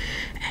God.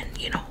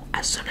 And, you know,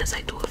 as soon as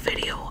I do a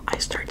video, I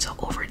start to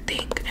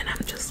overthink, and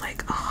I'm just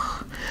like,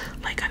 oh,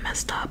 like, I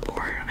messed up,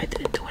 or I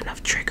didn't do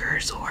enough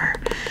triggers, or,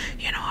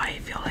 you know, I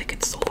feel like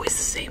it's always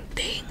the same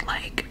thing,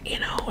 like, you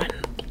know.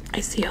 And I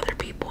see other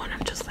people, and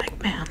I'm just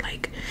like, man,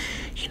 like,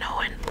 you know.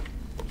 And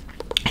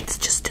it's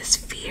just this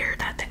fear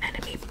that the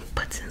enemy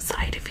puts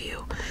inside of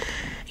you,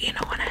 you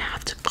know. And I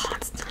have to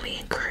constantly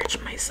encourage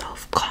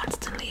myself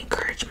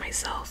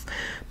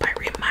by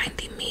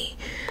reminding me,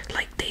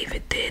 like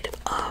David did,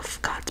 of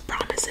God's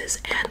promises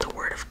and the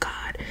word of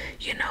God.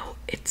 You know,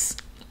 it's,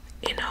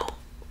 you know,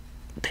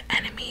 the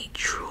enemy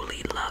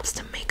truly loves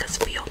to make us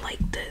feel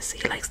like this.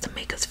 He likes to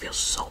make us feel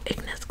so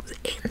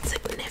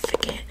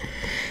insignificant.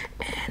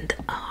 And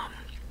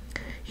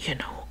you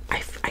know, I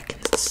can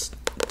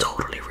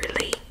totally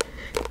relate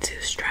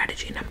to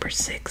strategy number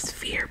 6,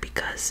 fear,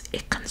 because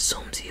it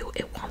consumes you.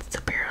 It wants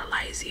to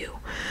paralyze you.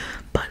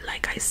 But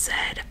like I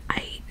said,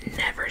 I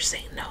never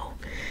say no.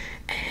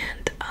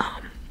 And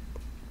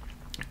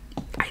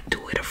I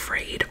do it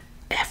afraid.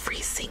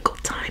 Every single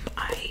time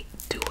I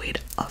do it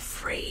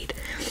afraid.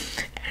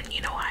 And,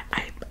 you know, I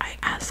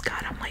ask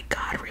God, I'm like,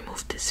 God,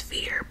 remove this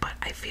fear. But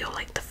I feel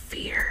like the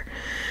fear,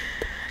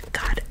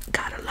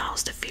 God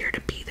allows the fear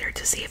to be there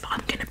to see if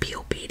I'm gonna be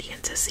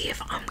obedient, to see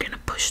if I'm gonna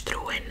push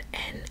through and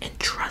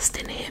trust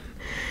in Him.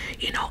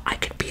 You know, I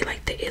could be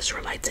like the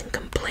Israelites and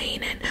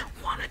complain and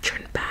want to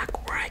turn back,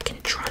 or I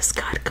can trust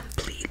God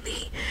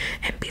completely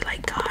and be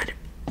like, God,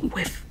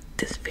 with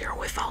this fear,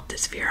 without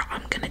this fear,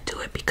 I'm gonna do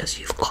it because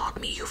you've called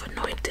me, you've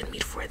anointed me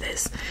for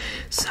this.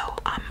 So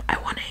I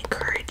want to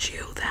encourage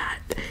you that,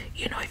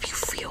 you know, if you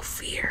feel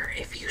fear,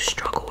 if you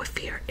struggle with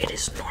fear, it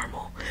is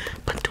normal,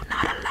 but do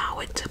not allow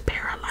it to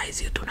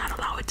paralyze you. Do not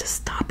allow it to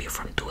stop you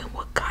from doing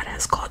what God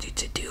has called you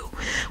to do.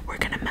 We're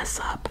gonna mess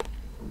up.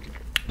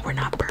 We're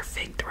not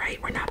perfect,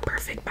 right? We're not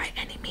perfect by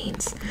any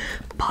means,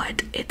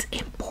 but it's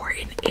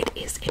important. It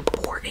is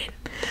important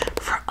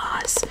for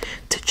us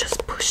to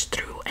just push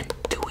through and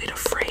do it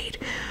afraid.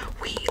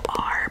 We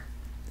are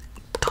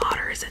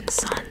daughters and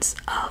sons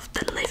of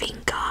the living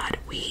God.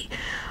 We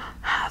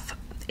have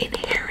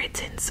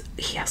inheritance.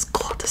 He has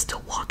called us to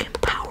walk in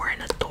power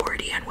and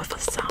authority and with a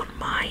sound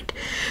mind.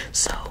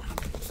 So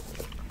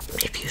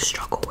if you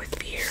struggle with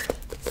fear,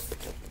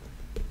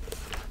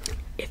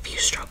 if you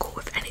struggle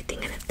with anything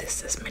and if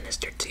this has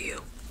ministered to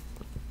you,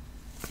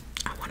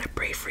 I want to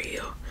pray for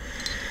you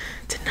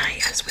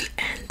tonight as we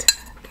end.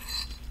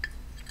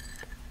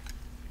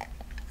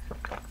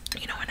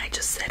 You know, and I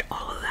just said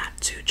all of that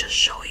to just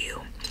show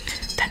you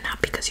that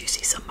not because you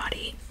see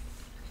somebody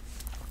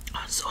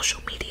on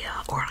social media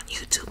or on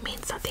YouTube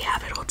means that they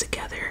have it all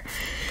together.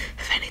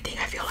 If anything,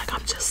 I feel like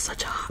I'm just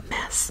such a hot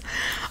mess.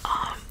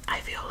 I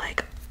feel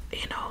like,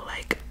 you know,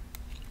 like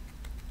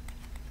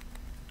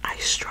I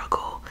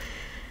struggle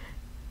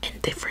in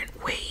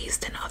different ways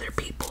than other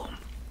people.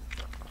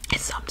 And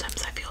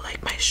sometimes I feel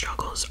like my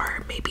struggles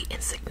are maybe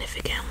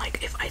insignificant.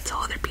 Like if I tell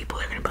other people,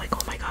 they're gonna be like,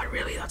 oh my god,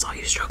 really? That's all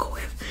you struggle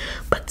with?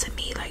 But to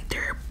me, like,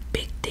 they're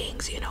big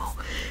things, you know,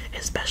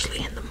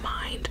 especially in the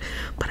mind.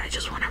 But I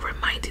just want to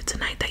remind you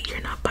tonight that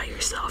you're not by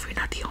yourself. You're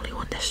not the only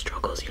one that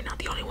struggles. You're not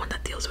the only one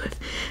that deals with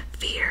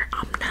fear.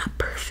 I'm not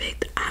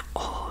perfect at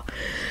all.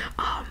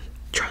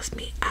 Trust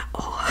me, at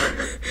all.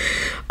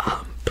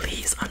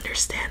 Please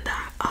understand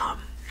that.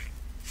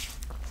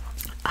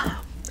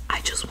 I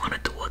just want to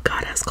do what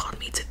God has called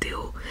me to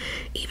do,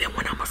 even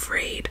when I'm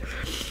afraid.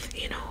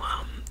 You know,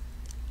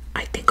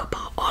 I think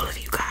about all of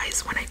you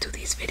guys when I do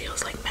these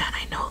videos. Like, man,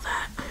 I know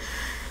that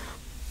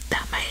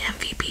my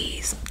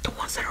MVPs, the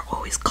ones that are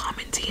always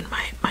commenting,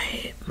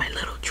 my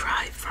little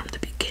tribe from the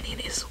beginning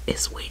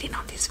is waiting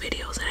on these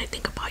videos, and I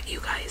think about you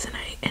guys, and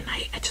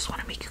I just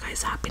want to make you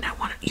guys happy, and I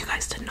want you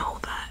guys to know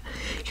that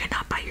you're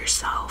not by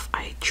yourself.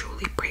 I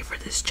truly pray for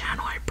this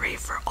channel. I pray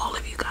for all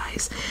of you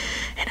guys,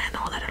 and I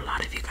know that a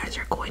lot of you guys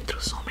are going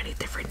through so many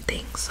different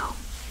things, so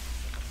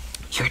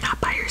you're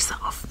not by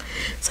yourself.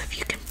 So if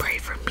you can pray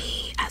for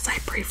me as I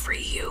pray for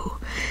you,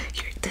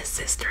 this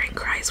sister in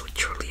Christ would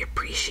truly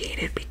appreciate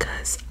it,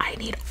 because I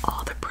need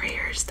all the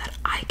prayers that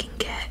I can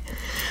get.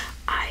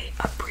 I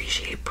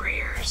appreciate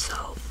prayer.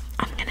 So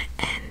I'm gonna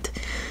end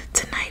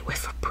tonight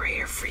with a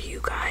prayer for you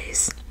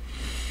guys,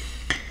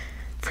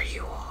 for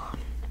you all.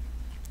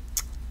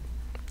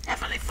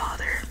 Heavenly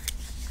Father,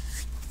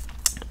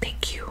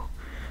 thank you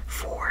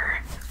for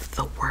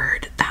the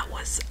word that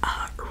was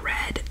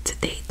read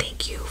today.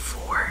 Thank you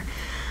for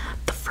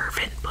the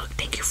FerVent book.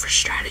 Thank you for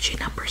strategy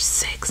number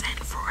 6, and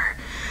for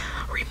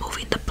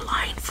removing the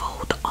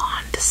blindfold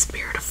on the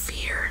spirit of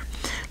fear.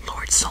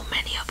 Lord, so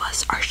many of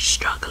us are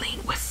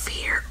struggling with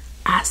fear.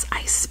 As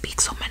I speak,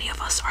 so many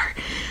of us are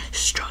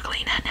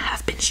struggling and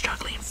have been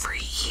struggling for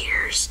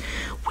years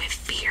with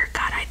fear.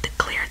 God, I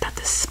declare that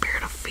the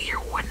spirit of fear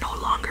will no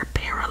longer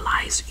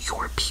paralyze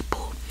your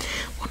people,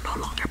 will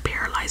no longer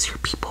paralyze your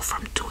people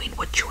from doing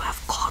what you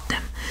have called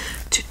them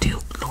to do.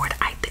 Lord,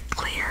 I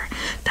declare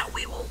that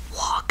we will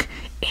walk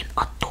in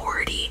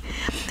authority,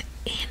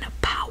 in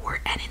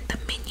power, and in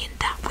dominion,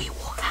 that we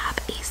will have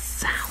a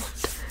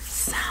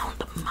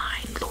sound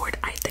mind. Lord,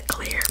 I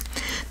declare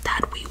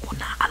that we will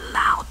not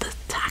allow the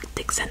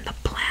tactics and the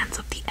plans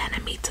of the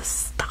enemy to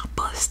stop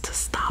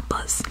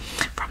us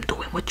from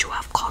doing what you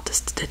have called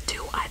us to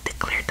do. I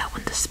declare that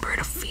when the spirit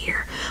of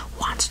fear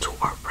wants to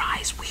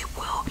arise, we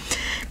will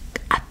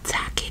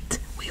attack it.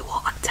 We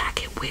will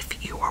attack it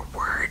with your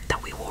word,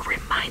 that we will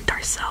remind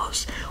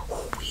ourselves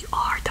who we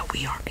are, that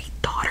we are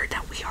a daughter,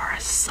 that we are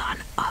a son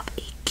of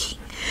a king,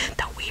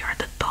 that we are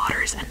the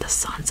daughters and the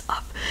sons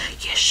of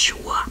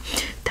Yeshua,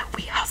 that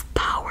we have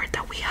power,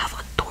 that we have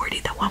authority,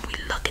 that when we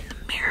look in the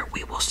mirror,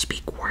 we will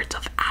speak words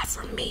of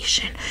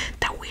affirmation,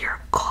 that we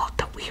are called,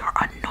 that we are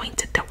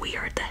anointed, that we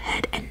are the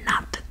head and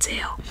not the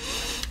tail.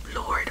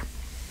 Lord,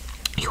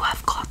 you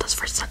have called us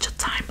for such a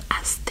time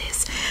as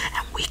this,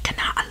 and we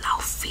cannot allow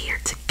fear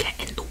to get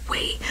in the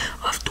way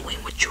of doing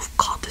what you've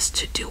called us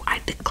to do.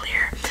 I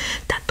declare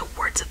that the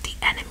words of the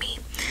enemy,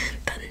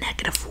 the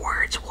negative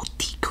words, will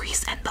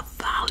decrease, and the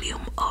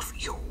volume of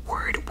your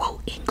word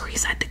will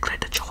increase. I declare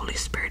that your Holy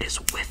Spirit is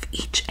with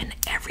each and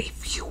every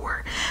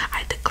viewer.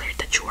 I declare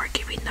that you are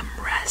giving them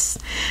rest,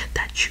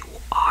 that you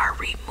are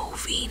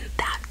removing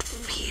that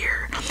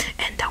fear,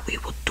 and that we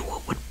will do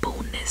it with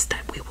boldness,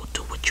 that we will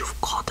do what you've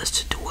called us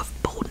to do with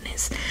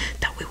boldness,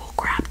 that we will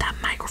grab that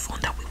microphone,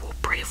 that we will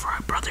pray for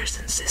our brothers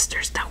and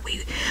sisters, that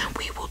we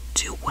will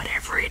do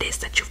whatever it is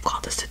that you've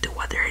called us to do,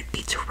 whether it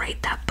be to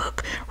write that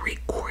book,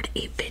 record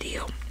a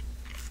video,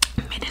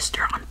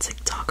 minister on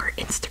TikTok or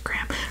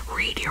Instagram,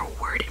 read your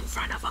word in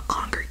front of a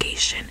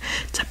congregation,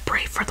 to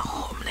pray for the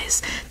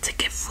homeless, to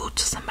give food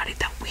to somebody,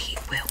 that we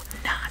will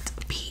not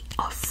be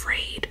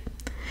afraid.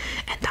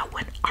 And that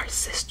when our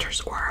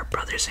sisters or our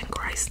brothers in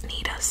Christ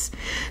need us,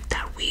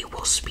 that we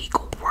will speak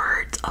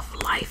words of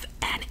life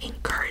and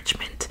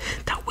encouragement,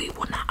 that we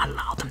will not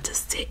allow them to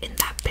sit in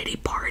that pity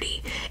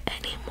party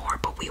anymore,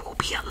 but we will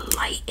be a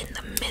light in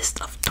the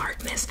midst of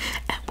darkness,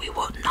 and we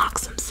will knock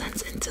some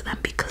sense into them,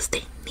 because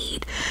they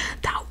need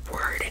that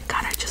word. And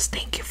God, I just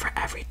thank you for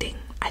everything.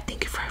 I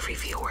thank you for every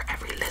viewer,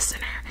 every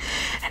listener,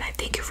 and I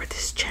thank you for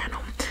this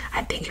channel.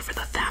 I thank you for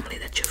the family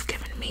that you've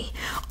given me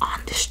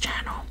on this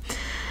channel.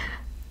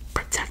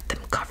 Protect them,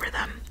 cover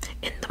them,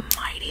 in the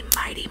mighty,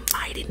 mighty,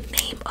 mighty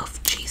name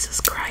of Jesus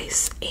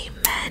Christ.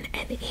 Amen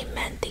and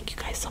amen. Thank you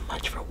guys so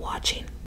much for watching.